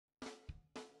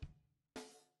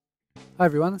Hi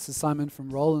everyone, this is Simon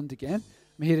from Roland again.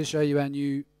 I'm here to show you our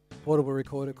new portable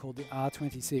recorder called the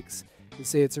R-26. You'll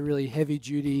see it's a really heavy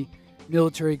duty,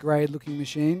 military grade looking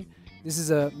machine. This is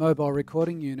a mobile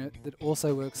recording unit that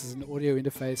also works as an audio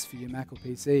interface for your Mac or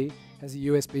PC, has a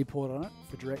USB port on it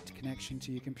for direct connection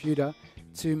to your computer,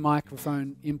 2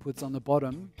 microphone inputs on the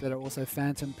bottom that are also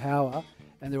phantom power,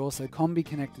 and they're also combi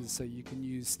connectors, so you can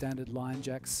use standard line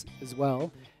jacks as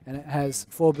well. And it has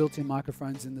 4 built-in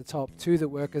microphones in the top, 2 that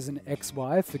work as an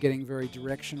XY for getting very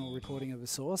directional recording of a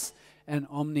source, and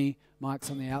omni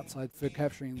mics on the outside for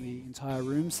capturing the entire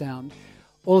room sound.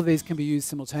 All of these can be used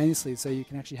simultaneously, so you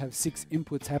can actually have 6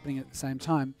 inputs happening at the same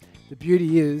time. The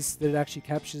beauty is that it actually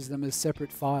captures them as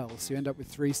separate files, so you end up with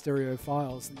 3 stereo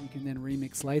files that you can then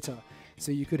remix later.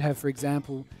 So you could have, for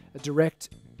example, a direct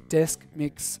desk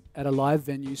mix at a live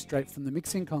venue straight from the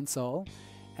mixing console,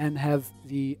 and have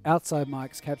the outside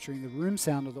mics capturing the room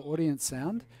sound or the audience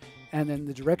sound, and then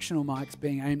the directional mics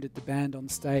being aimed at the band on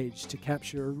stage to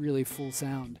capture a really full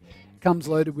sound. It comes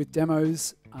loaded with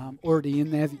demos already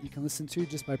in there that you can listen to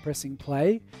just by pressing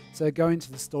play, so go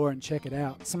into the store and check it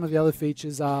out. Some of the other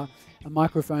features are a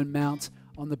microphone mount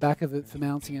on the back of it for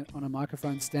mounting it on a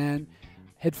microphone stand,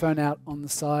 headphone out on the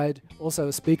side, also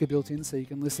a speaker built in so you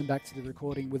can listen back to the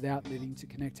recording without needing to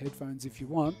connect headphones if you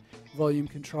want. Volume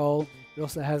control. It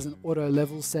also has an auto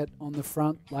level set on the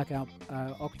front like our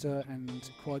Octa and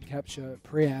Quad Capture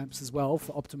preamps as well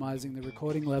for optimizing the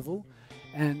recording level,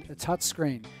 and a touch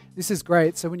screen. This is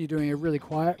great, so when you're doing a really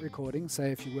quiet recording,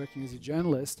 say if you're working as a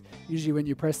journalist, usually when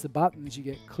you press the buttons you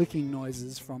get clicking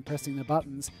noises from pressing the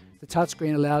buttons. The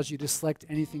touchscreen allows you to select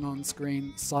anything on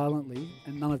screen silently,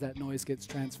 and none of that noise gets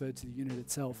transferred to the unit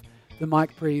itself. The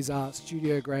mic pre's are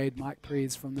studio grade mic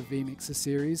pre's from the vMixer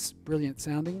series, brilliant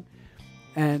sounding.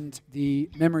 And the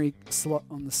memory slot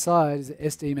on the side is an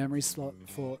SD memory slot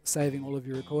for saving all of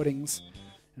your recordings.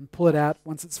 And pull it out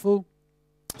once it's full,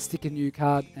 stick a new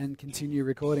card and continue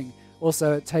recording.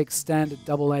 Also, it takes standard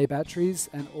AA batteries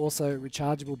and also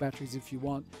rechargeable batteries if you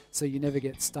want, so you never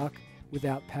get stuck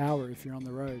without power if you're on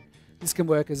the road. This can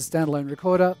work as a standalone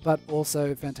recorder, but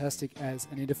also fantastic as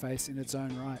an interface in its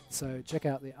own right. So check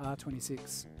out the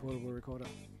R26 portable recorder.